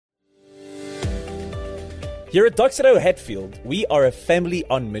Here at Doxedo Hatfield, we are a family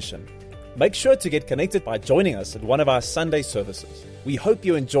on mission. Make sure to get connected by joining us at one of our Sunday services. We hope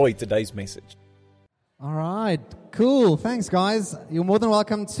you enjoyed today's message. All right, cool. Thanks, guys. You're more than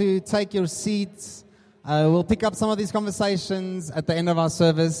welcome to take your seats. We'll pick up some of these conversations at the end of our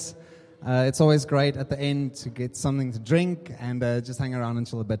service. It's always great at the end to get something to drink and just hang around and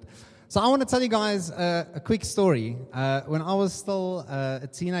chill a bit. So I want to tell you guys a quick story. When I was still a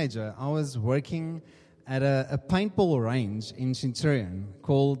teenager, I was working at a paintball range in Centurion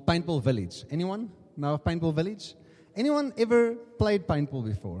called Paintball Village. Anyone know of Paintball Village? Anyone ever played paintball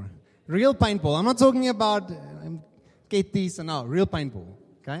before? Real paintball. I'm not talking about ketties and no, real paintball.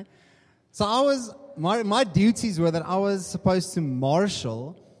 Okay. So my duties were that I was supposed to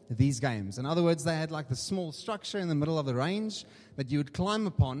marshal these games. In other words, they had like the small structure in the middle of the range that you would climb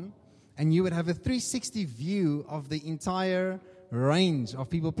upon, and you would have a 360 view of the entire range of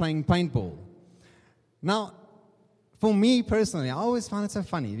people playing paintball. Now, for me personally, I always found it so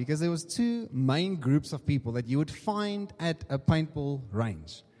funny because there was two main groups of people that you would find at a paintball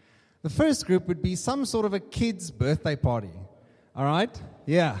range. The first group would be some sort of a kid's birthday party. All right?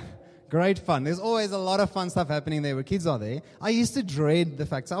 Yeah. Great fun. There's always a lot of fun stuff happening there where kids are there. I used to dread the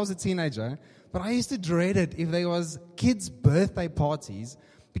fact, so I was a teenager, but I used to dread it if there was kids' birthday parties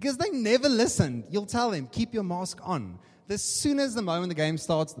because they never listened. You'll tell them, keep your mask on. As soon as the moment the game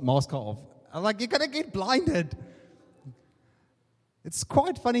starts, the mask are off. I'm like, you're going to get blinded. It's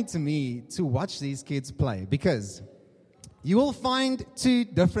quite funny to me to watch these kids play because you will find two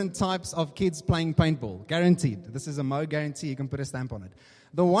different types of kids playing paintball. Guaranteed. This is a Mo guarantee. You can put a stamp on it.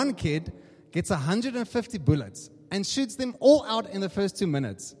 The one kid gets 150 bullets and shoots them all out in the first 2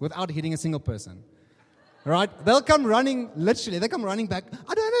 minutes without hitting a single person. Right? They'll come running, literally, they come running back.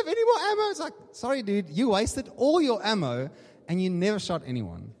 I don't have any more ammo. It's like, sorry, dude, you wasted all your ammo and you never shot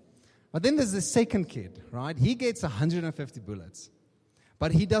anyone. But then there's the second kid, right? He gets 150 bullets,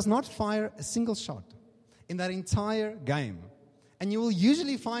 but he does not fire a single shot in that entire game. And you will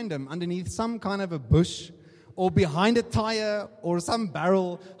usually find him underneath some kind of a bush or behind a tire or some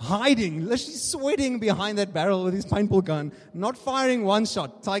barrel, hiding, literally sweating behind that barrel with his paintball gun, not firing one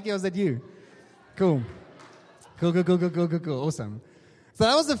shot. Taiki, was that you? Cool. Cool. Awesome. So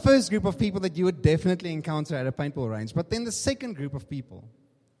that was the first group of people that you would definitely encounter at a paintball range. But then the second group of people,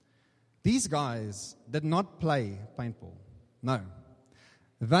 these guys did not play paintball. No.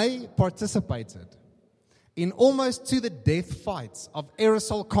 They participated in almost to the death fights of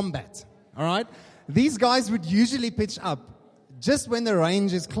aerosol combat. All right? These guys would usually pitch up just when the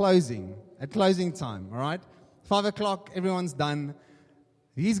range is closing, at closing time. All right? 5 o'clock, everyone's done.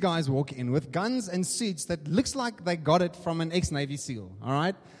 These guys walk in with guns and suits that looks like they got it from an ex-Navy SEAL. All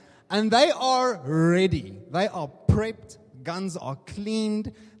right? And they are ready. They are prepped. Guns are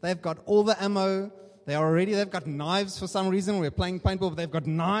cleaned. They've got all the ammo. They've got knives for some reason. We're playing paintball, but they've got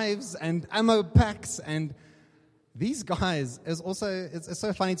knives and ammo packs. And these guys, it's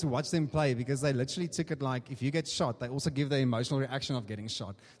so funny to watch them play because they literally took it like, if you get shot, they also give the emotional reaction of getting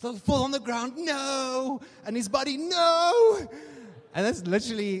shot. So they'll fall on the ground, no! And his buddy, no! And that's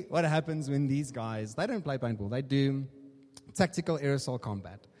literally what happens when these guys, they don't play paintball. They do tactical aerosol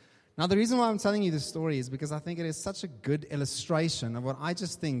combat. Now, the reason why I'm telling you this story is because I think it is such a good illustration of what I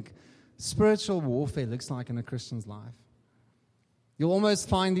just think spiritual warfare looks like in a Christian's life. You'll almost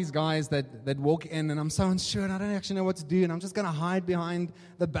find these guys that walk in, and I'm so unsure, and I don't actually know what to do, and I'm just going to hide behind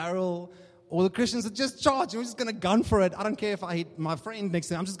the barrel. Or the Christians that just charge, and we're just going to gun for it. I don't care if I hit my friend next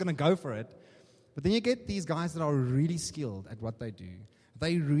to me, I'm just going to go for it. But then you get these guys that are really skilled at what they do.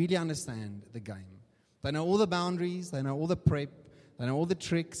 They really understand the game. They know all the boundaries, they know all the prep, they know all the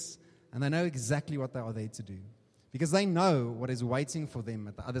tricks, and they know exactly what they are there to do. Because they know what is waiting for them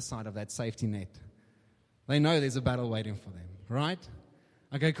at the other side of that safety net. They know there's a battle waiting for them, right?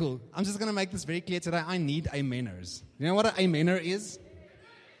 Okay, cool. I'm just going to make this very clear today. I need ameners. You know what an amener is?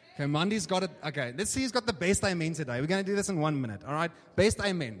 Okay, Mandy's got it. Okay, let's see who's got the best amen today. We're going to do this in 1 minute, all right? Best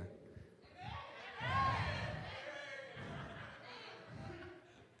amen.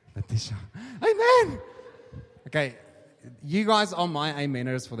 Letitia. Amen! Okay, you guys are my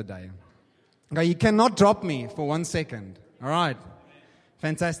ameners for the day. Okay, you cannot drop me for 1 second. All right.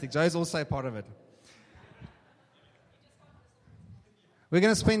 Fantastic. Joe's also a part of it. We're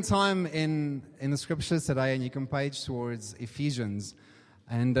going to spend time in the scriptures today, and you can page towards Ephesians.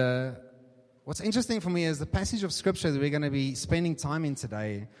 And what's interesting for me is the passage of scripture that we're going to be spending time in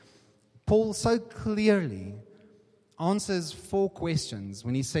today. Paul so clearly answers 4 questions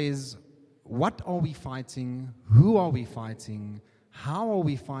when he says, what are we fighting? Who are we fighting? How are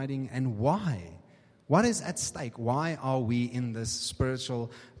we fighting? And why? What is at stake? Why are we in this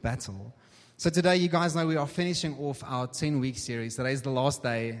spiritual battle? So today, you guys know we are finishing off our 10-week series. Today's the last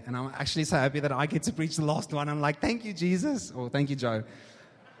day, and I'm actually so happy that I get to preach the last one. I'm like, thank you, Jesus. Or thank you, Joe.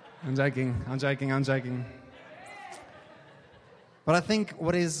 I'm joking. But I think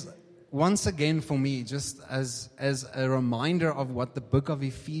what is, once again for me, just as a reminder of what the book of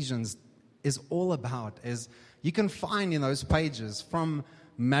Ephesians is all about, is you can find in those pages from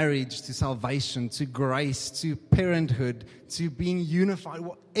marriage to salvation to grace to parenthood to being unified,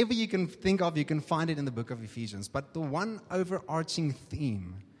 whatever you can think of, you can find it in the book of Ephesians. But the one overarching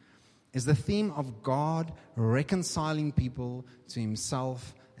theme is the theme of God reconciling people to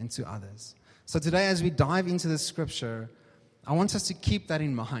himself and to others. So today, as we dive into the scripture, I want us to keep that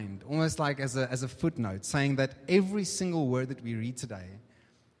in mind, almost like as a footnote, saying that every single word that we read today,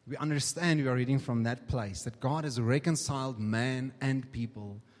 we understand we are reading from that place, that God has reconciled man and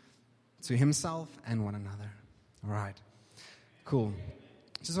people to himself and one another. All right, cool.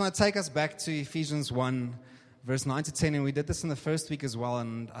 Just want to take us back to Ephesians 1, verse 9 to 10, and we did this in the first week as well,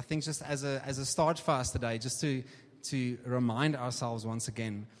 and I think just as a start for us today, just to remind ourselves once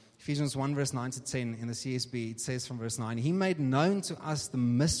again, Ephesians 1, verse 9 to 10 in the CSB, it says from verse 9, He made known to us the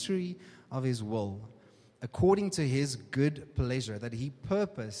mystery of His will, according to His good pleasure that He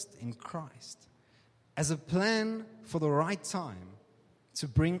purposed in Christ, as a plan for the right time to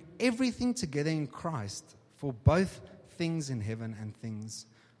bring everything together in Christ for both things in heaven and things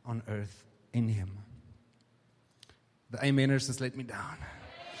on earth in Him. The ameners just let me down.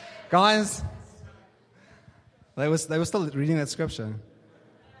 Guys, they were still reading that scripture.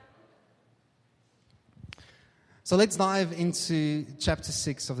 So let's dive into chapter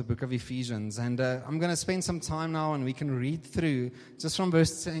 6 of the book of Ephesians. And I'm going to spend some time now, and we can read through just from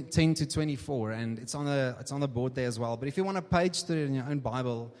verse 10 to 24. And it's on the board there as well. But if you want to page through it in your own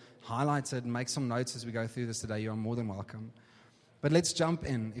Bible, highlight it and make some notes as we go through this today, you are more than welcome. But let's jump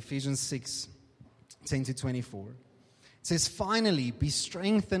in. Ephesians 6, 10 to 24. It says, Finally, be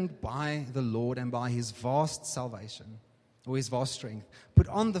strengthened by the Lord and by His vast salvation, or His vast strength. Put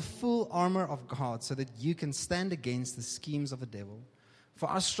on the full armor of God so that you can stand against the schemes of the devil. For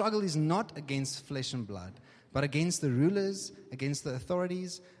our struggle is not against flesh and blood, but against the rulers, against the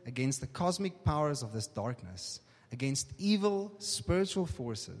authorities, against the cosmic powers of this darkness, against evil spiritual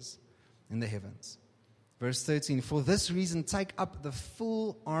forces in the heavens. Verse 13, For this reason take up the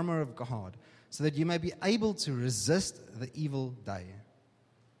full armor of God, so that you may be able to resist the evil day.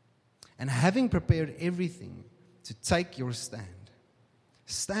 And having prepared everything, to take your stand.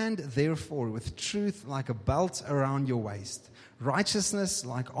 Stand therefore with truth like a belt around your waist, righteousness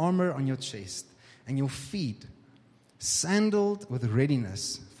like armor on your chest, and your feet sandaled with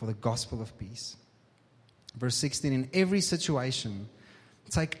readiness for the gospel of peace. Verse 16, in every situation,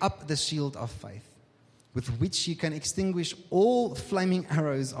 take up the shield of faith, with which you can extinguish all flaming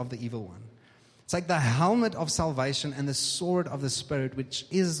arrows of the evil one. Take the helmet of salvation and the sword of the Spirit, which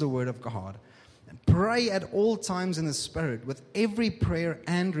is the word of God. Pray at all times in the Spirit with every prayer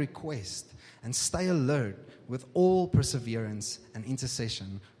and request, and stay alert with all perseverance and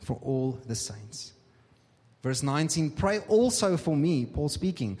intercession for all the saints. Verse 19, pray also for me, Paul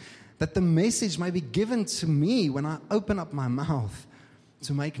speaking, that the message may be given to me when I open up my mouth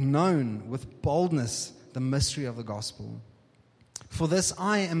to make known with boldness the mystery of the gospel. For this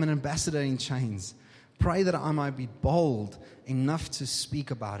I am an ambassador in chains. Pray that I might be bold enough to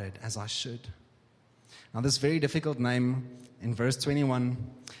speak about it as I should. Now, this very difficult name in verse 21,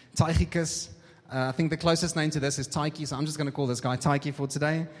 Tychicus, I think the closest name to this is Tyche, so I'm just going to call this guy Tyche for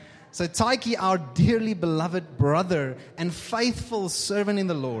today. So Tyche, our dearly beloved brother and faithful servant in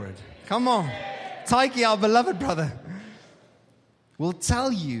the Lord. Come on. Tyche, our beloved brother, will tell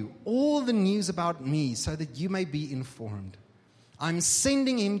you all the news about me so that you may be informed. I'm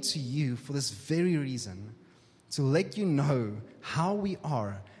sending him to you for this very reason, to let you know how we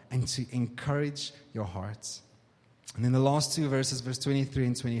are and to encourage your hearts. And then the last two verses, verse 23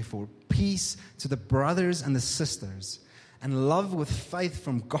 and 24. Peace to the brothers and the sisters, and love with faith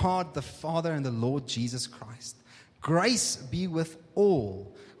from God the Father and the Lord Jesus Christ. Grace be with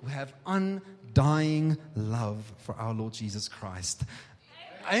all who have undying love for our Lord Jesus Christ.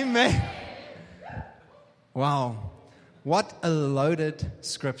 Amen. Wow. What a loaded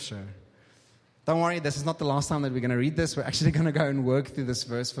scripture. Don't worry, this is not the last time that we're going to read this. We're actually going to go and work through this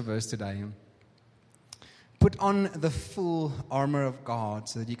verse for verse today. Put on the full armor of God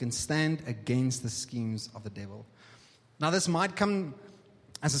so that you can stand against the schemes of the devil. Now, this might come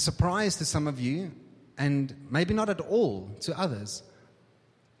as a surprise to some of you, and maybe not at all to others.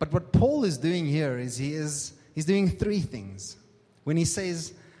 But what Paul is doing here is he's doing three things. When he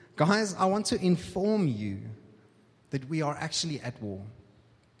says, guys, I want to inform you that we are actually at war.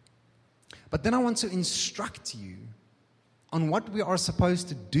 But then I want to instruct you on what we are supposed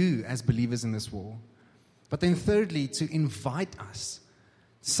to do as believers in this war. But then thirdly, to invite us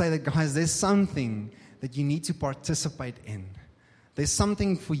to say that, guys, there's something that you need to participate in. There's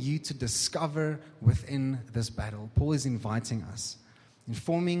something for you to discover within this battle. Paul is inviting us,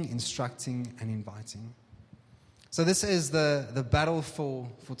 informing, instructing, and inviting. So this is the battle for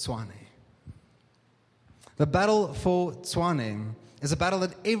Tshwane. The battle for Tshwane is a battle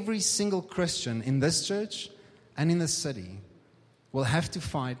that every single Christian in this church and in this city will have to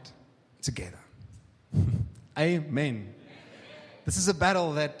fight together. Amen. This is a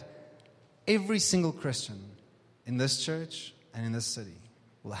battle that every single Christian in this church and in this city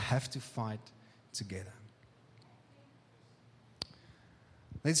will have to fight together.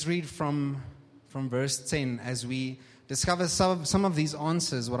 Let's read from verse 10 as we discover some of these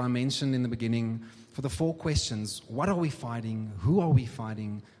answers, what I mentioned in the beginning, for the 4 questions. What are we fighting? Who are we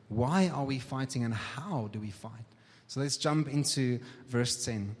fighting? Why are we fighting? And how do we fight? So let's jump into verse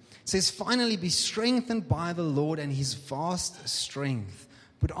 10. It says, "Finally be strengthened by the Lord and His vast strength.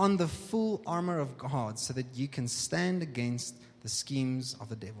 Put on the full armor of God so that you can stand against the schemes of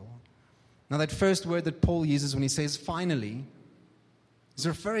the devil." Now that first word that Paul uses when he says finally is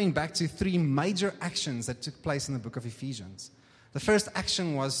referring back to 3 major actions that took place in the book of Ephesians. The first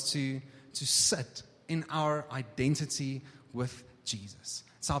action was to sit in our identity with Jesus.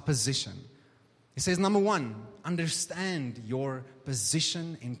 It's our position. He says, number 1, understand your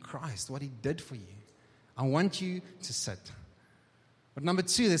position in Christ, what He did for you. I want you to sit. But number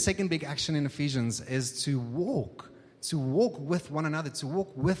 2, the second big action in Ephesians is to walk with one another, to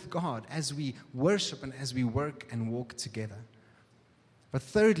walk with God as we worship and as we work and walk together. But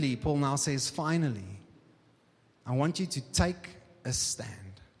thirdly, Paul now says, finally, I want you to take a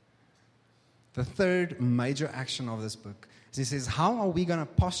stand. The third major action of this book is he says, how are we going to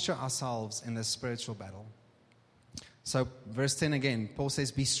posture ourselves in this spiritual battle? So verse 10 again, Paul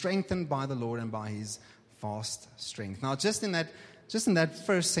says, be strengthened by the Lord and by His vast strength. Now just in that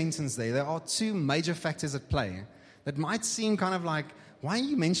first sentence there are 2 major factors at play that might seem kind of like, why are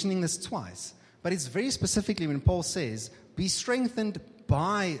you mentioning this twice? But it's very specifically when Paul says, be strengthened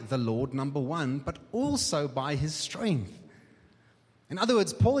by the Lord, number 1, but also by His strength. In other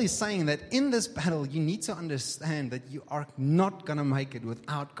words, Paul is saying that in this battle, you need to understand that you are not going to make it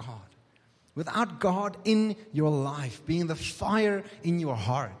without God. Without God in your life, being the fire in your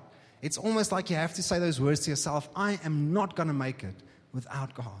heart. It's almost like you have to say those words to yourself, I am not going to make it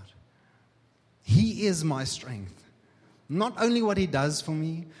without God. He is my strength. Not only what He does for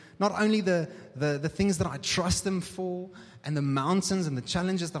me, not only the things that I trust Him for, and the mountains and the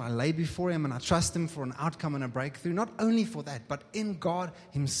challenges that I lay before Him, and I trust Him for an outcome and a breakthrough. Not only for that, but in God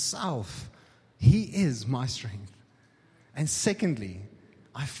Himself, He is my strength. And secondly,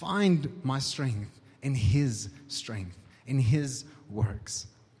 I find my strength in His strength, in His works.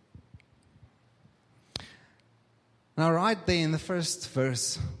 Now, right there in the first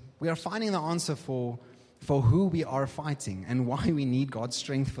verse, we are finding the answer for who we are fighting and why we need God's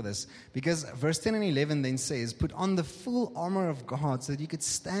strength for this. Because verse 10 and 11 then says, put on the full armor of God so that you could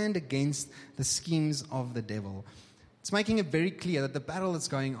stand against the schemes of the devil. It's making it very clear that the battle that's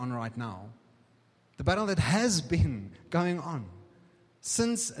going on right now, the battle that has been going on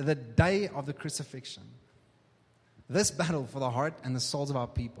since the day of the crucifixion, this battle for the heart and the souls of our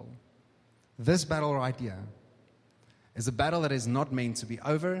people, this battle right here, is a battle that is not meant to be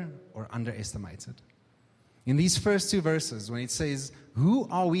over or underestimated. In these first 2 verses, when it says, who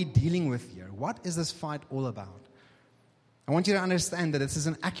are we dealing with here? What is this fight all about? I want you to understand that this is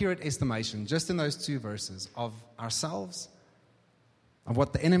an accurate estimation, just in those 2 verses, of ourselves, of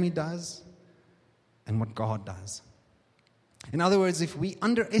what the enemy does, and what God does. In other words, if we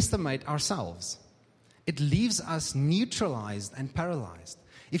underestimate ourselves, it leaves us neutralized and paralyzed.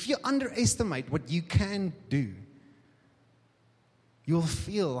 If you underestimate what you can do, you'll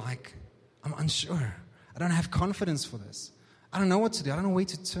feel like, I'm unsure. I don't have confidence for this. I don't know what to do. I don't know where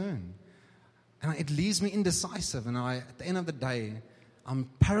to turn. And it leaves me indecisive. And at the end of the day, I'm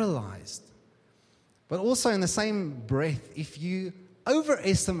paralyzed. But also in the same breath, if you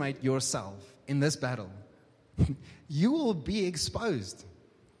overestimate yourself in this battle, you will be exposed.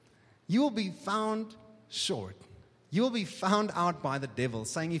 You will be found short. You will be found out by the devil,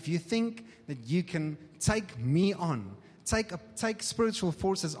 saying, if you think that you can take me on, take spiritual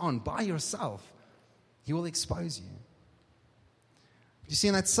forces on by yourself, He will expose you. You see,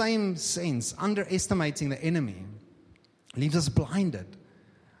 in that same sense, underestimating the enemy leaves us blinded.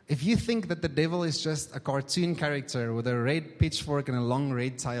 If you think that the devil is just a cartoon character with a red pitchfork and a long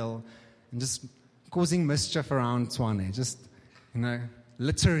red tail and just causing mischief around Tshwane, just,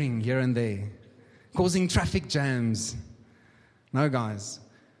 littering here and there, causing traffic jams. No, guys.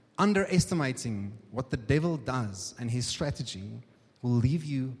 Underestimating what the devil does and his strategy will leave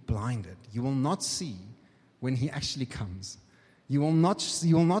you blinded. You will not see when he actually comes. You will not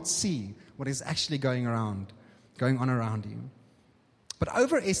see what is actually going on around you. But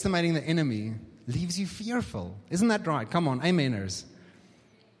overestimating the enemy leaves you fearful. Isn't that right? Come on, ameners.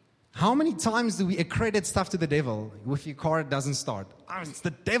 How many times do we accredit stuff to the devil if your car doesn't start? Oh, it's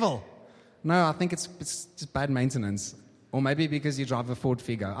the devil. No, I think it's just bad maintenance. Or maybe because you drive a Ford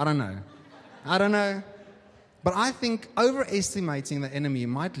Figo. I don't know. But I think overestimating the enemy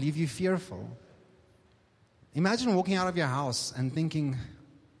might leave you fearful. Imagine walking out of your house and thinking,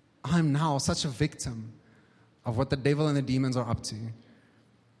 I'm now such a victim of what the devil and the demons are up to.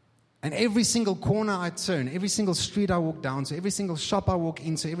 And every single corner I turn, every single street I walk down to, every single shop I walk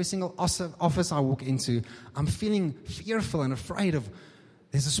into, every single office I walk into, I'm feeling fearful and afraid of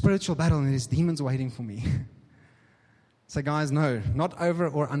there's a spiritual battle and there's demons waiting for me. So guys, no, not over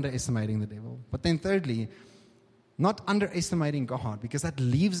or underestimating the devil. But then thirdly, not underestimating God, because that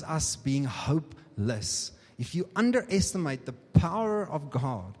leaves us being hopeless. If you underestimate the power of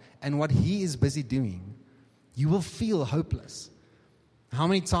God and what He is busy doing, you will feel hopeless. How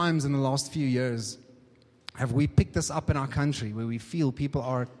many times in the last few years have we picked this up in our country where we feel people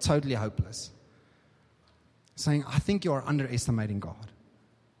are totally hopeless? Saying, I think you are underestimating God.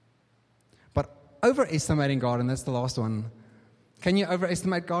 But overestimating God, and that's the last one, can you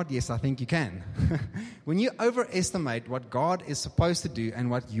overestimate God? Yes, I think you can. When you overestimate what God is supposed to do and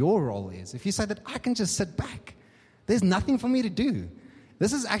what your role is, if you say that I can just sit back, there's nothing for me to do.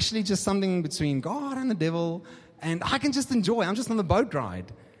 This is actually just something between God and the devil, and I can just enjoy. I'm just on the boat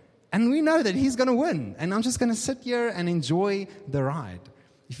ride. And we know that He's going to win, and I'm just going to sit here and enjoy the ride.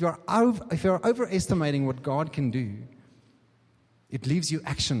 If you're overestimating what God can do, it leaves you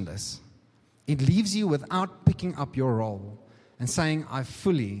actionless. It leaves you without picking up your role and saying, I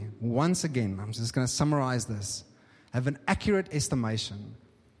fully, once again, I'm just going to summarize this, have an accurate estimation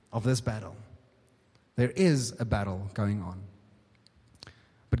of this battle. There is a battle going on.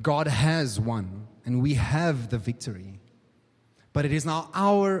 But God has won, and we have the victory. But it is now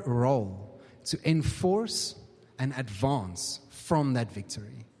our role to enforce and advance from that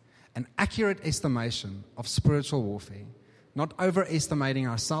victory. An accurate estimation of spiritual warfare. Not overestimating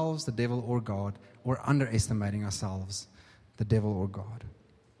ourselves, the devil, or God, or underestimating ourselves, the devil or God.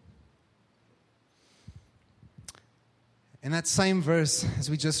 In that same verse, as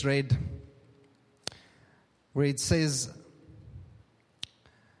we just read, where it says,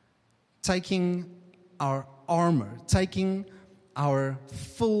 taking our armor, taking our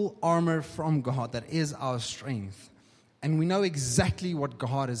full armor from God, that is our strength. And we know exactly what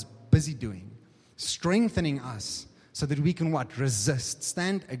God is busy doing, strengthening us so that we can what? Resist,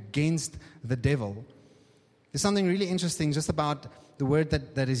 stand against the devil. There's something really interesting just about the word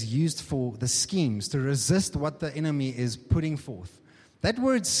that is used for the schemes, to resist what the enemy is putting forth. That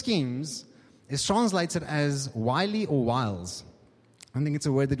word schemes is translated as wily or wiles. I don't think it's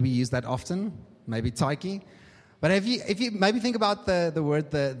a word that we use that often, maybe taiki. But if you maybe think about the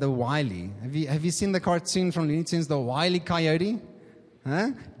word the wily. Have you seen the cartoon from Looney Tunes, the Wile E. Coyote?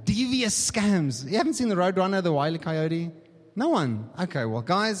 Huh? Devious scams. You haven't seen the Roadrunner, the Wile E. Coyote? No one. Okay, well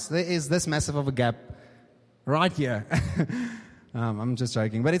guys, there is this massive of a gap right here. I'm just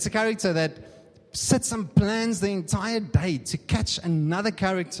joking. But it's a character that sits and plans the entire day to catch another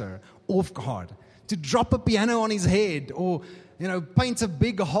character off guard, to drop a piano on his head, or paint a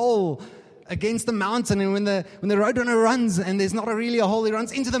big hole against the mountain. And when the Roadrunner runs and there's not really a hole, he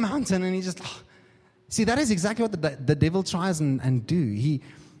runs into the mountain, and he just see, that is exactly what the devil tries and do.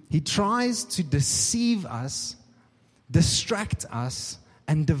 He tries to deceive us, distract us,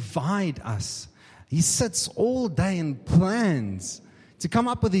 and divide us. He sits all day and plans to come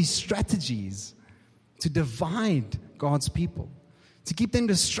up with these strategies to divide God's people, to keep them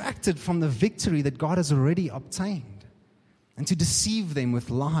distracted from the victory that God has already obtained, and to deceive them with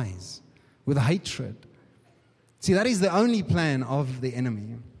lies, with hatred. See, that is the only plan of the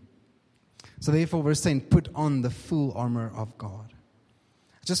enemy. So therefore, verse 10, put on the full armor of God.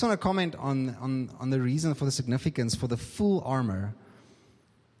 I just want to comment on the reason for the significance for the full armor.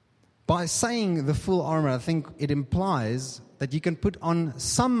 By saying the full armor, I think it implies that you can put on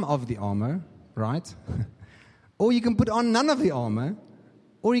some of the armor, right? Or you can put on none of the armor,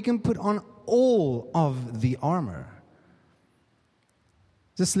 or you can put on all of the armor.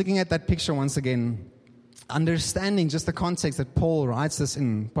 Just looking at that picture once again, understanding just the context that Paul writes this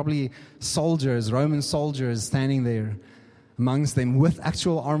in, probably soldiers, Roman soldiers standing there amongst them with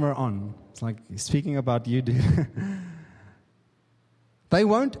actual armor on. It's like he's speaking about you, dude. They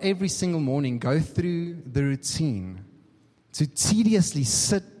won't every single morning go through the routine to tediously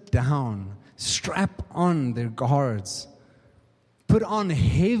sit down, strap on their guards, put on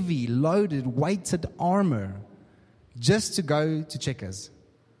heavy, loaded, weighted armor just to go to Checkers.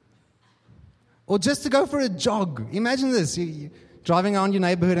 Or just to go for a jog. Imagine this, you're driving around your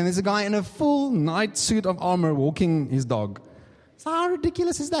neighborhood and there's a guy in a full night suit of armor walking his dog. So how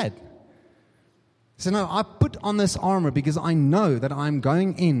ridiculous is that? So no, I put on this armor because I know that I'm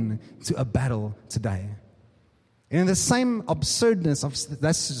going in to a battle today. And in the same absurdness of,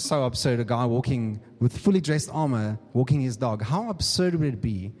 that's so absurd, a guy walking with fully dressed armor, walking his dog. How absurd would it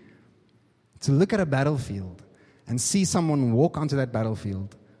be to look at a battlefield and see someone walk onto that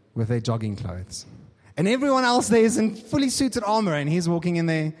battlefield with their jogging clothes? And everyone else there is in fully suited armor, and he's walking in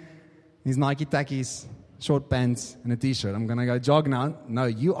there, his Nike Takis, short pants, and a t-shirt. I'm going to go jog now. No,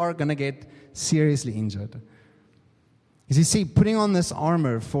 you are going to get seriously injured. As you see, putting on this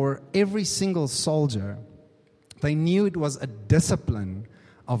armor for every single soldier, they knew it was a discipline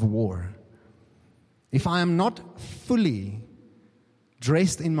of war. If I am not fully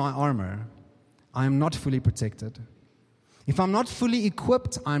dressed in my armor, I am not fully protected. If I'm not fully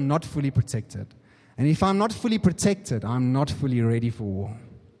equipped, I'm not fully protected. And if I'm not fully protected, I'm not fully ready for war.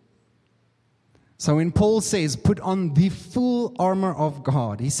 So when Paul says, put on the full armor of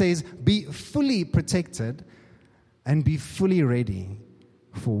God, he says, be fully protected and be fully ready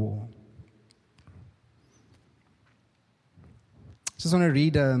for war. Just want to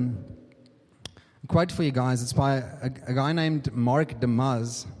read a quote for you guys. It's by a guy named Mark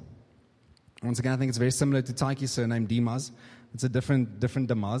Demas. Once again, I think it's very similar to Taiki's surname, Demas. It's a different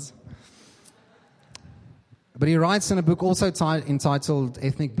Demas. But he writes in a book also entitled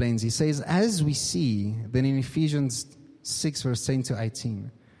Ethnic Blends. He says, as we see then in Ephesians 6, verse 10 to 18,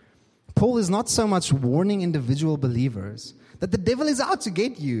 Paul is not so much warning individual believers that the devil is out to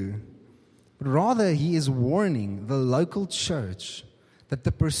get you, but rather he is warning the local church that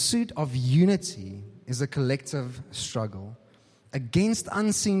the pursuit of unity is a collective struggle against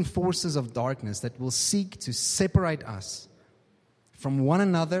unseen forces of darkness that will seek to separate us from one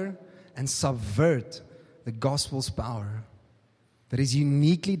another and subvert the gospel's power that is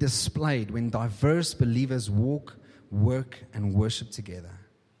uniquely displayed when diverse believers walk, work, and worship together.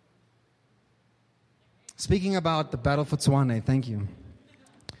 Speaking about the battle for Tshwane, thank you.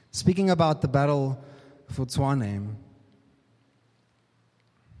 Speaking about the battle for Tshwane,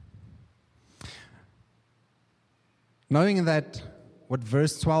 knowing that what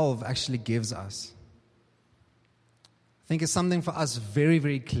verse 12 actually gives us, I think is something for us very,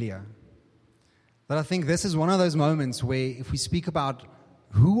 very clear. That I think this is one of those moments where if we speak about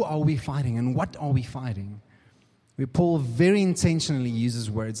who are we fighting and what are we fighting, where Paul very intentionally uses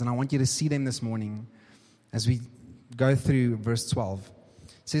words, and I want you to see them this morning as we go through verse 12.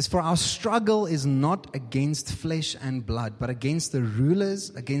 It says, for our struggle is not against flesh and blood, but against the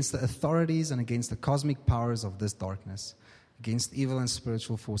rulers, against the authorities, and against the cosmic powers of this darkness, against evil and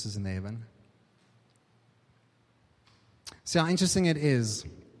spiritual forces in the heaven. See how interesting it is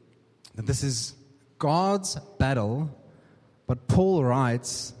that this is God's battle, but Paul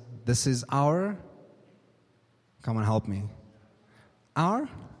writes, this is our, come on, help me, our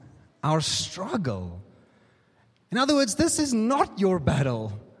struggle. In other words, this is not your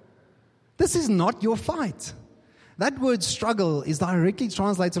battle. This is not your fight. That word struggle is directly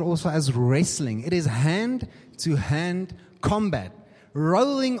translated also as wrestling. It is hand-to-hand combat.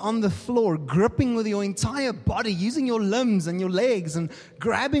 Rolling on the floor, gripping with your entire body, using your limbs and your legs and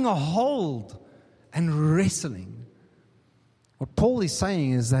grabbing a hold and wrestling. What Paul is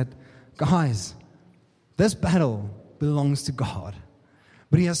saying is that, guys, this battle belongs to God.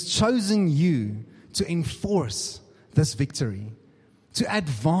 But He has chosen you to enforce this victory, to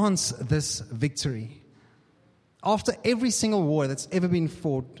advance this victory. After every single war that's ever been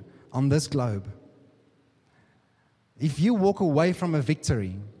fought on this globe, if you walk away from a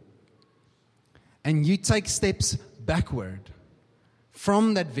victory and you take steps backward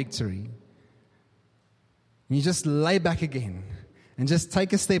from that victory, you just lay back again and just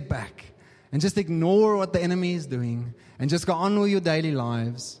take a step back and just ignore what the enemy is doing and just go on with your daily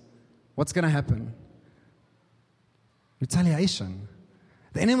lives, what's going to happen? Retaliation.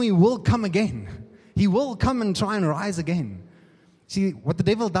 The enemy will come again. He will come and try and rise again. See, what the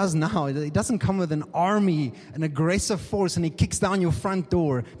devil does now, he doesn't come with an army, an aggressive force, and he kicks down your front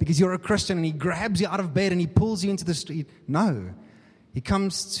door because you're a Christian and he grabs you out of bed and he pulls you into the street. No. He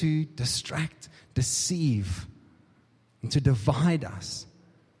comes to distract, deceive, and to divide us.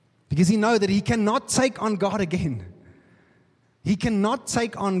 Because he knows that he cannot take on God again. He cannot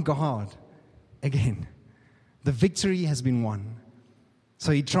take on God again. The victory has been won.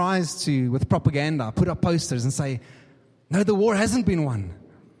 So he tries to, with propaganda, put up posters and say, no, the war hasn't been won.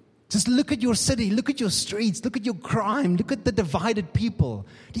 Just look at your city, look at your streets, look at your crime, look at the divided people.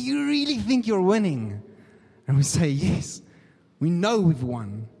 Do you really think you're winning? And we say, yes, we know we've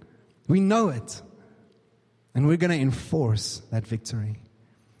won. We know it. And we're going to enforce that victory.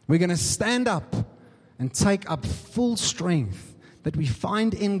 We're going to stand up and take up full strength that we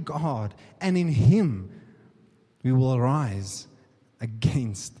find in God, and in Him we will rise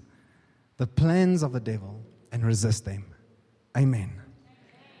against the plans of the devil and resist them. Amen.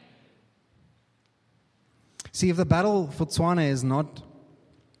 See, if the battle for Tshwane is not,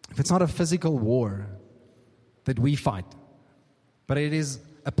 if it's not a physical war that we fight, but it is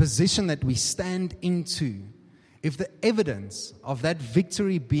a position that we stand into, if the evidence of that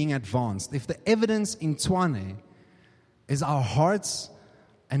victory being advanced, if the evidence in Tshwane is our hearts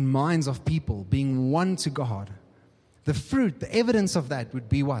and minds of people being one to God, the fruit, the evidence of that would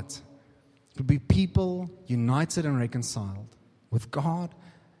be what? It would be people united and reconciled with God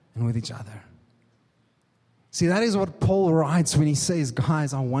and with each other. See, that is what Paul writes when he says,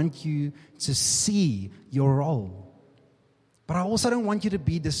 guys, I want you to see your role. But I also don't want you to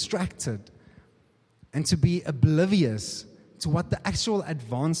be distracted and to be oblivious to what the actual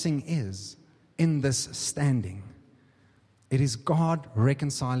advancing is in this standing. It is God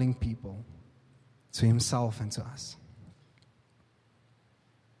reconciling people to Himself and to us.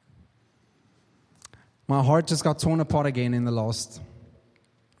 My heart just got torn apart again in the last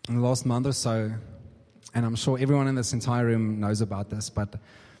month or so. And I'm sure everyone in this entire room knows about this, but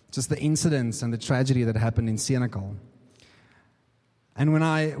just the incidents and the tragedy that happened in Senekal. And when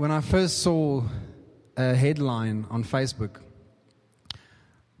I first saw a headline on Facebook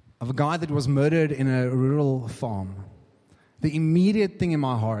of a guy that was murdered in a rural farm, the immediate thing in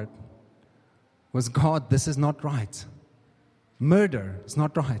my heart was, God, this is not right. Murder is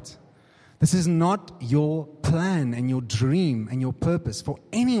not right. This is not your plan and your dream and your purpose for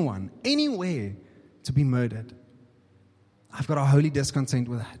anyone, anywhere, to be murdered. I've got a holy discontent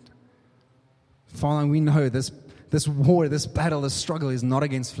with that. Father, we know this war, this battle, this struggle is not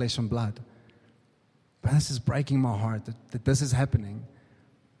against flesh and blood. But this is breaking my heart that this is happening.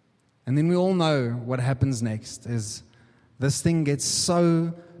 And then we all know what happens next is this thing gets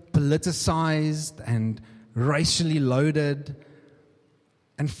so politicized and racially loaded.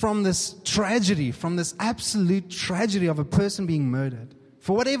 And from this tragedy, from this absolute tragedy of a person being murdered,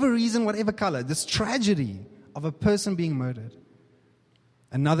 for whatever reason, whatever color, this tragedy of a person being murdered,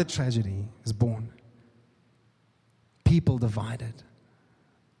 another tragedy is born. People divided.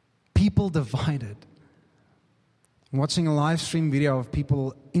 People divided. I'm watching a live stream video of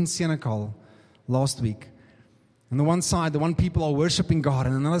people in Senekal last week. On the one side, the one people are worshiping God,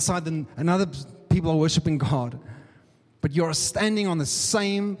 and on the other side, another people are worshiping God. But you're standing on the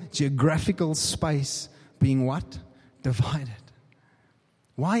same geographical space, being what? Divided.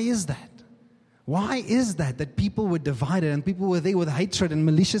 Why is that? Why is that people were divided and people were there with hatred and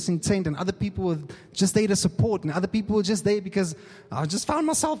malicious intent, and other people were just there to support, and other people were just there because I just found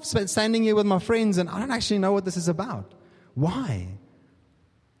myself standing here with my friends and I don't actually know what this is about. Why?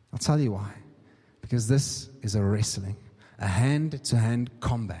 I'll tell you why. Because this is a wrestling, a hand-to-hand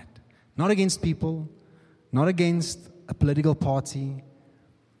combat. Not against people, not against a political party,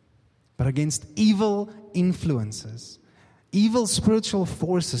 but against evil influences. Evil spiritual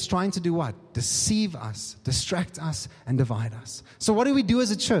forces trying to do what? Deceive us, distract us, and divide us. So what do we do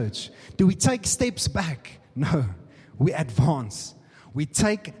as a church? Do we take steps back? No, we advance. We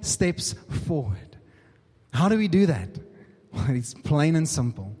take steps forward. How do we do that? Well, it's plain and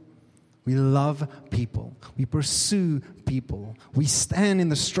simple. We love people. We pursue people. We stand in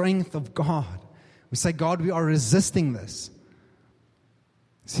the strength of God. We say, God, we are resisting this.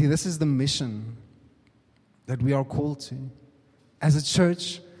 See, this is the mission that we are called to as a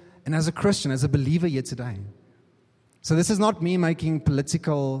church and as a Christian, as a believer here today. So this is not me making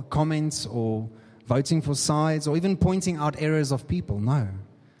political comments or voting for sides or even pointing out errors of people. No.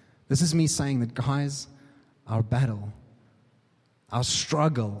 This is me saying that, guys, our battle, our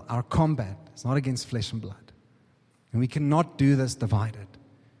struggle, our combat is not against flesh and blood. And we cannot do this divided.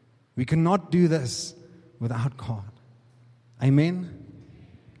 We cannot do this without God. Amen?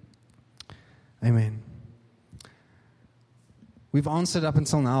 Amen. We've answered up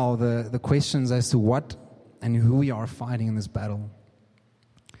until now the questions as to what and who we are fighting in this battle.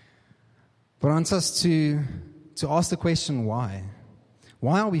 But I want us to ask the question, why?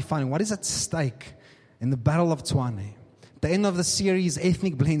 Why are we fighting? What is at stake in the Battle of Tshwane? The end of the series,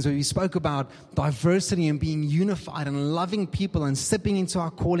 Ethnic Blends, where we spoke about diversity and being unified and loving people and stepping into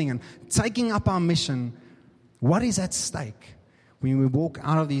our calling and taking up our mission. What is at stake? when we walk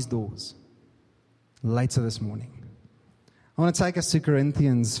out of these doors later this morning. I want to take us to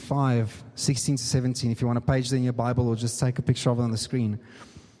Corinthians 5, 16 to 17, if you want to page it in your Bible or just take a picture of it on the screen.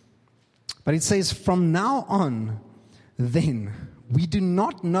 But it says, from now on, then, we do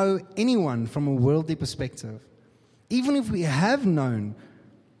not know anyone from a worldly perspective. Even if we have known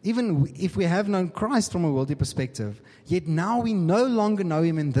Christ from a worldly perspective, yet now we no longer know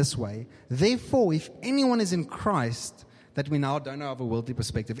him in this way. Therefore, if anyone is in Christ, that we now don't know of a worldly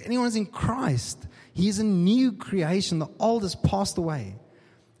perspective, if anyone is in Christ, he is a new creation. The old has passed away,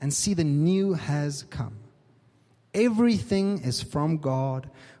 and see, the new has come. Everything is from God,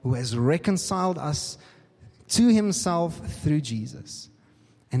 who has reconciled us to himself through Jesus,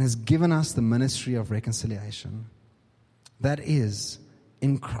 and has given us the ministry of reconciliation. That is,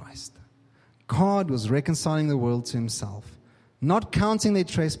 in Christ, God was reconciling the world to himself, not counting their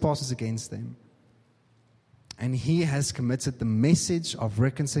trespasses against them. And he has committed the message of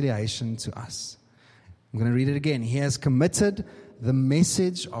reconciliation to us. I'm going to read it again. He has committed the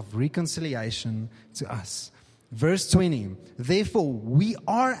message of reconciliation to us. Verse 20, therefore, we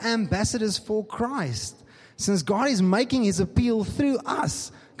are ambassadors for Christ, since God is making his appeal through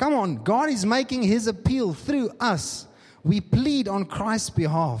us. Come on, God is making his appeal through us. We plead on Christ's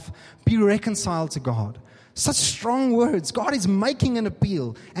behalf. Be reconciled to God. Such strong words. God is making an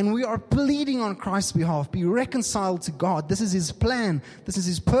appeal, and we are pleading on Christ's behalf. Be reconciled to God. This is his plan. This is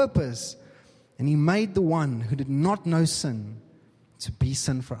his purpose. And he made the one who did not know sin to be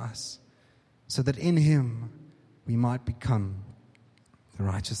sin for us, so that in him we might become the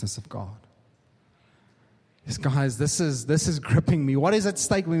righteousness of God. Yes, guys, this is gripping me. What is at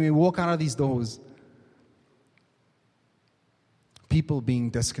stake when we walk out of these doors? People being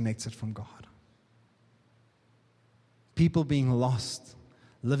disconnected from God. People being lost,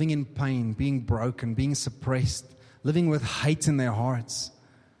 living in pain, being broken, being suppressed, living with hate in their hearts.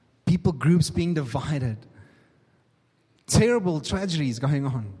 People groups being divided. Terrible tragedies going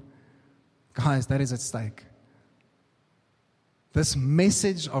on. Guys, that is at stake. This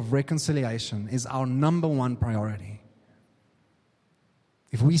message of reconciliation is our number one priority.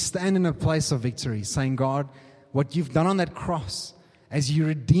 If we stand in a place of victory, saying, God, what you've done on that cross, as you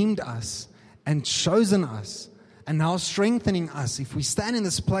redeemed us and chosen us, and now strengthening us, if we stand in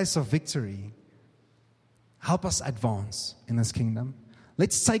this place of victory, help us advance in this kingdom.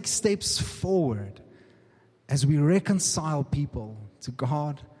 Let's take steps forward as we reconcile people to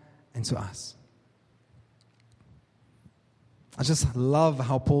God and to us. I just love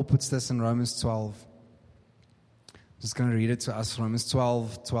how Paul puts this in Romans 12. I'm just going to read it to us, Romans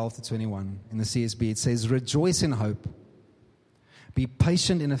 12, 12 to 21. In the CSB, it says, rejoice in hope. Be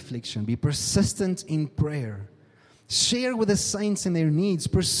patient in affliction. Be persistent in prayer. Share with the saints in their needs.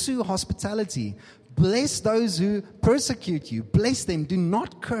 Pursue hospitality. Bless those who persecute you. Bless them. Do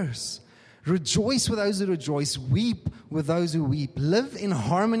not curse. Rejoice with those who rejoice. Weep with those who weep. Live in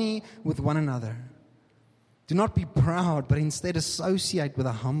harmony with one another. Do not be proud, but instead associate with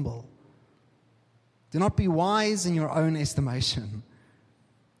the humble. Do not be wise in your own estimation.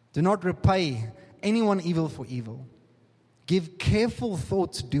 Do not repay anyone evil for evil. Give careful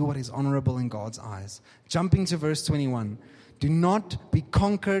thought to do what is honorable in God's eyes. Jumping to verse 21. Do not be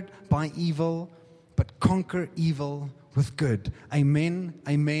conquered by evil, but conquer evil with good. Amen,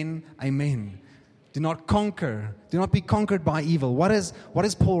 amen, amen. Do not be conquered by evil. What is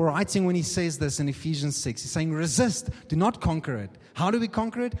Paul writing when he says this in Ephesians 6? He's saying resist, do not conquer it. How do we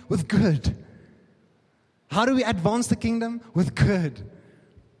conquer it? With good. How do we advance the kingdom? With good.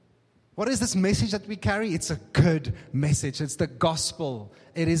 What is this message that we carry? It's a good message. It's the gospel.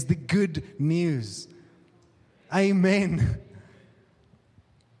 It is the good news. Amen.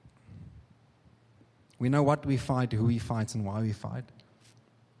 We know what we fight, who we fight, and why we fight.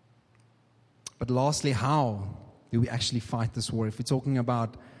 But lastly, how do we actually fight this war? If we're talking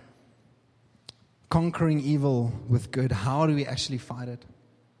about conquering evil with good, how do we actually fight it?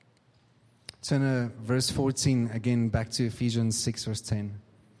 Turn to verse 14, again back to Ephesians 6, verse 10.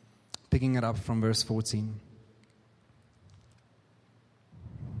 Picking it up from verse 14.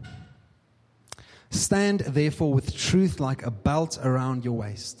 Stand therefore with truth like a belt around your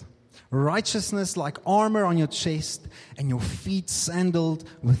waist, righteousness like armor on your chest, and your feet sandaled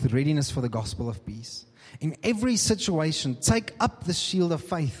with readiness for the gospel of peace. In every situation, take up the shield of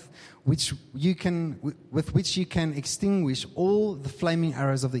faith, with which you can extinguish all the flaming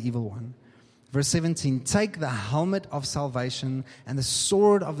arrows of the evil one. Verse 17, take the helmet of salvation and the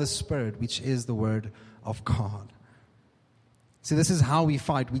sword of the Spirit, which is the word of God. See, this is how we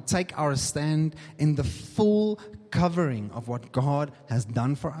fight. We take our stand in the full covering of what God has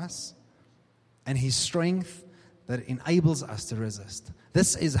done for us and His strength, that enables us to resist.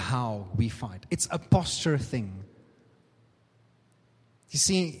 This is how we fight. It's a posture thing. You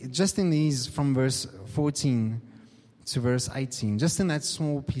see, just in these, from verse 14 to verse 18, just in that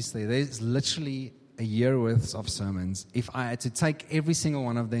small piece there's literally a year worth of sermons. If I had to take every single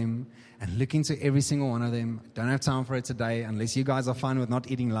one of them and look into every single one of them, don't have time for it today, unless you guys are fine with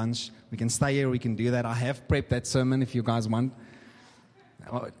not eating lunch. We can stay here, we can do that. I have prepped that sermon if you guys want.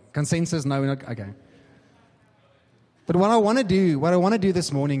 Consensus? No, we're not. Okay. But what I want to do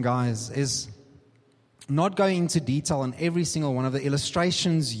this morning, guys, is not go into detail on every single one of the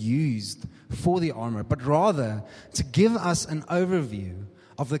illustrations used for the armor, but rather to give us an overview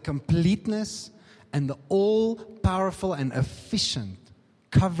of the completeness and the all-powerful and efficient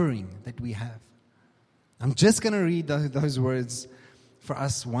covering that we have. I'm just going to read those words for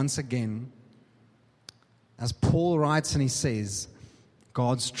us once again. As Paul writes and he says,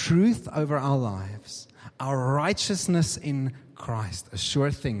 God's truth over our lives, our righteousness in Christ, a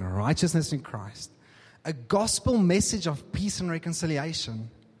sure thing, righteousness in Christ, a gospel message of peace and reconciliation,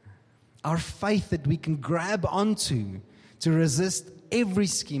 our faith that we can grab onto to resist every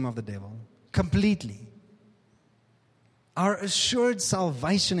scheme of the devil completely, our assured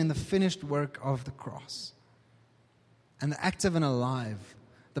salvation in the finished work of the cross, and the active and alive,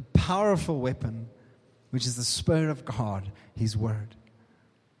 the powerful weapon, which is the Spirit of God, His Word.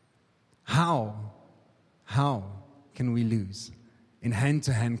 How can we lose in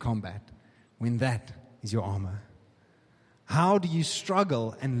hand-to-hand combat when that is your armor? How do you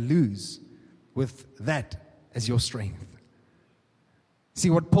struggle and lose with that as your strength? See,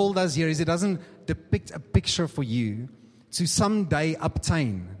 what Paul does here is he doesn't depict a picture for you to someday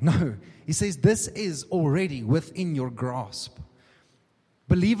obtain. No, he says this is already within your grasp.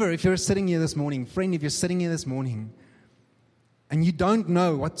 Believer, if you're sitting here this morning, friend, if you're sitting here this morning and you don't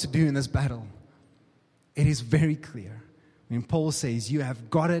know what to do in this battle, it is very clear when Paul says you have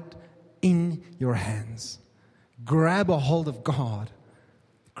got it in your hands. Grab a hold of God.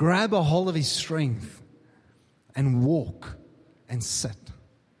 Grab a hold of His strength and walk and sit.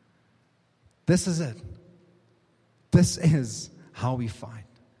 This is it. This is how we fight.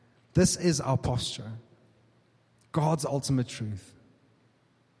 This is our posture. God's ultimate truth.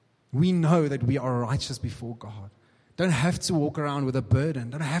 We know that we are righteous before God. Don't have to walk around with a burden.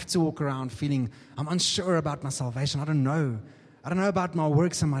 Don't have to walk around feeling, I'm unsure about my salvation. I don't know. I don't know about my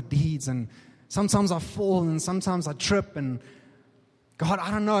works and my deeds. And sometimes I fall and sometimes I trip. And God, I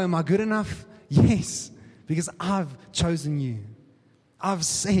don't know. Am I good enough? Yes, because I've chosen you. I've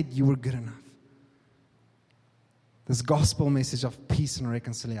said you were good enough. This gospel message of peace and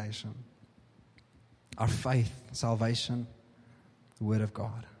reconciliation. Our faith, salvation, the Word of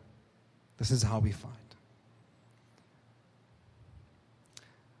God. This is how we fight.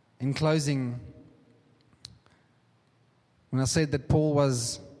 In closing, when I said that Paul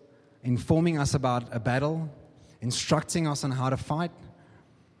was informing us about a battle, instructing us on how to fight,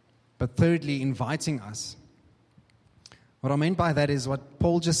 but thirdly, inviting us. What I meant by that is what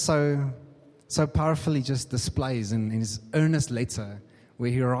Paul just so powerfully just displays in his earnest letter,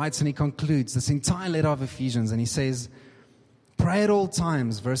 where he writes and he concludes this entire letter of Ephesians, and he says, pray at all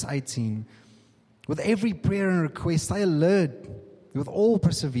times, verse 18, with every prayer and request, stay alert with all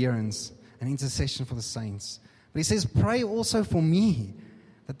perseverance and intercession for the saints. But he says, pray also for me,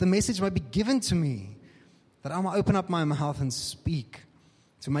 that the message might be given to me, that I might open up my mouth and speak,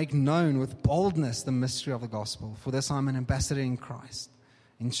 to make known with boldness the mystery of the gospel. For this I am an ambassador in Christ,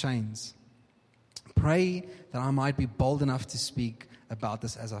 in chains. Pray that I might be bold enough to speak about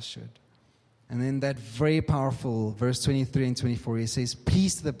this as I should. And then that very powerful verse 23 and 24, he says,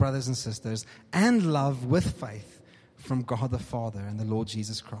 peace to the brothers and sisters, and love with faith from God the Father and the Lord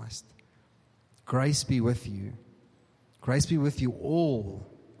Jesus Christ. Grace be with you. Grace be with you all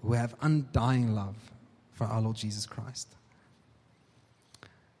who have undying love for our Lord Jesus Christ.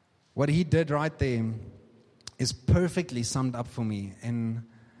 What he did right there is perfectly summed up for me in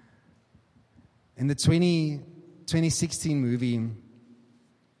the 2016 movie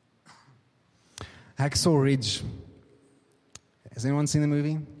Hacksaw Ridge. Has anyone seen the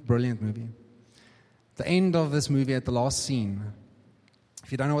movie? Brilliant movie. The end of this movie, at the last scene,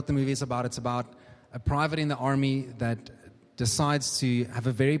 if you don't know what the movie is about, it's about a private in the army that decides to have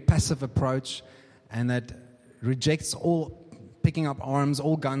a very passive approach and that rejects all picking up arms,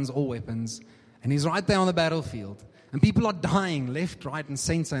 all guns, all weapons. And he's right there on the battlefield. And people are dying left, right, and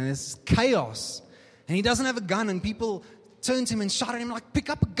center. And there's chaos. And he doesn't have a gun. And people turn to him and shout at him like, pick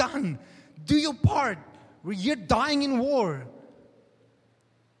up a gun. Do your part. You're dying in war.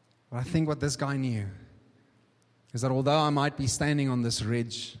 But I think what this guy knew is that although I might be standing on this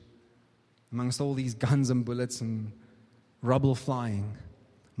ridge amongst all these guns and bullets and rubble flying,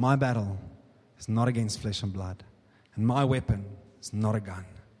 my battle is not against flesh and blood, and my weapon is not a gun.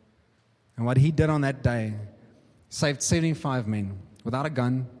 And what he did on that day saved 75 men without a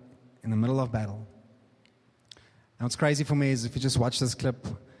gun in the middle of battle. And what's crazy for me is if you just watch this clip,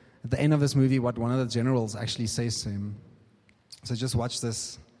 at the end of this movie, what one of the generals actually says to him. So just watch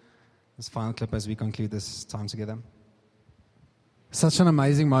this final clip as we conclude this time together. Such an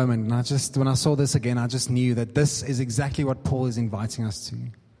amazing moment. And when I saw this again, I just knew that this is exactly what Paul is inviting us to.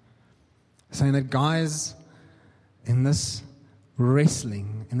 Saying that, guys, in this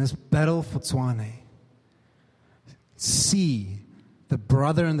wrestling, in this battle for Tshwane, see the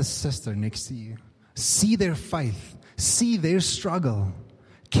brother and the sister next to you. See their faith. See their struggle.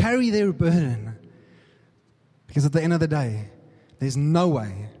 Carry their burden. Because at the end of the day, there's no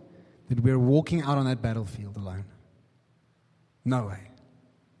way that we're walking out on that battlefield alone. No way.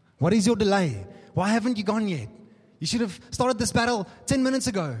 What is your delay? Why haven't you gone yet? You should have started this battle 10 minutes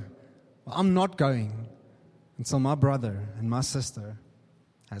ago. Well, I'm not going until my brother and my sister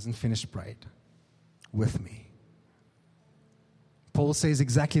hasn't finished prayed with me. Paul says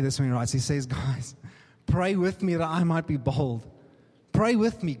exactly this when he writes. He says, guys, pray with me that I might be bold. Pray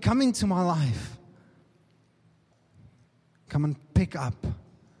with me. Come into my life. Come and pick up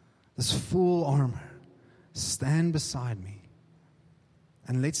this full armor. Stand beside me.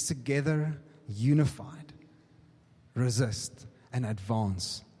 And let's together, unified, resist and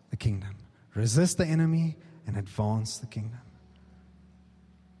advance the kingdom. Resist the enemy and advance the kingdom.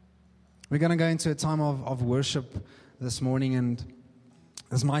 We're going to go into a time of worship this morning, and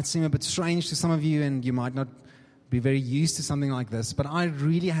this might seem a bit strange to some of you, and you might not be very used to something like this, but I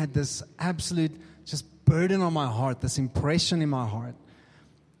really had this absolute just burden on my heart, this impression in my heart,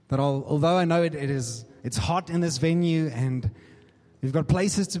 that although I know it's hot in this venue, and we've got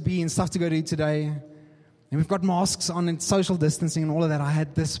places to be and stuff to go to today, and we've got masks on and social distancing and all of that, I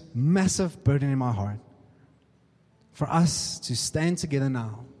had this massive burden in my heart for us to stand together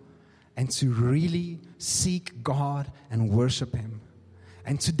now and to really seek God and worship Him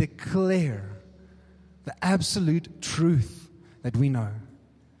and to declare the absolute truth that we know.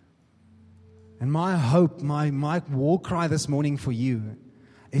 And my hope, my war cry this morning for you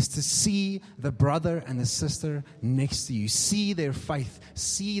is to see the brother and the sister next to you. See their faith.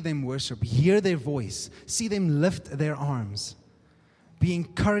 See them worship. Hear their voice. See them lift their arms. Be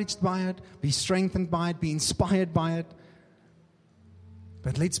encouraged by it. Be strengthened by it. Be inspired by it.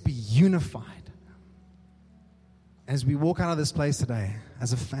 But let's be unified as we walk out of this place today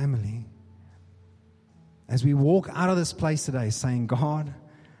as a family. As we walk out of this place today saying, God,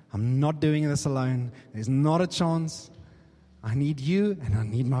 I'm not doing this alone. There's not a chance. I need you and I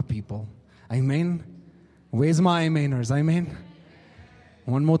need my people. Amen. Where's my ameners? Amen.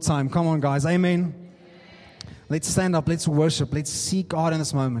 One more time. Come on, guys. Amen. Let's stand up. Let's worship. Let's seek God in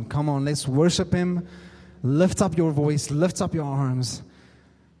this moment. Come on. Let's worship Him. Lift up your voice. Lift up your arms.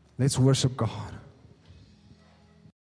 Let's worship God.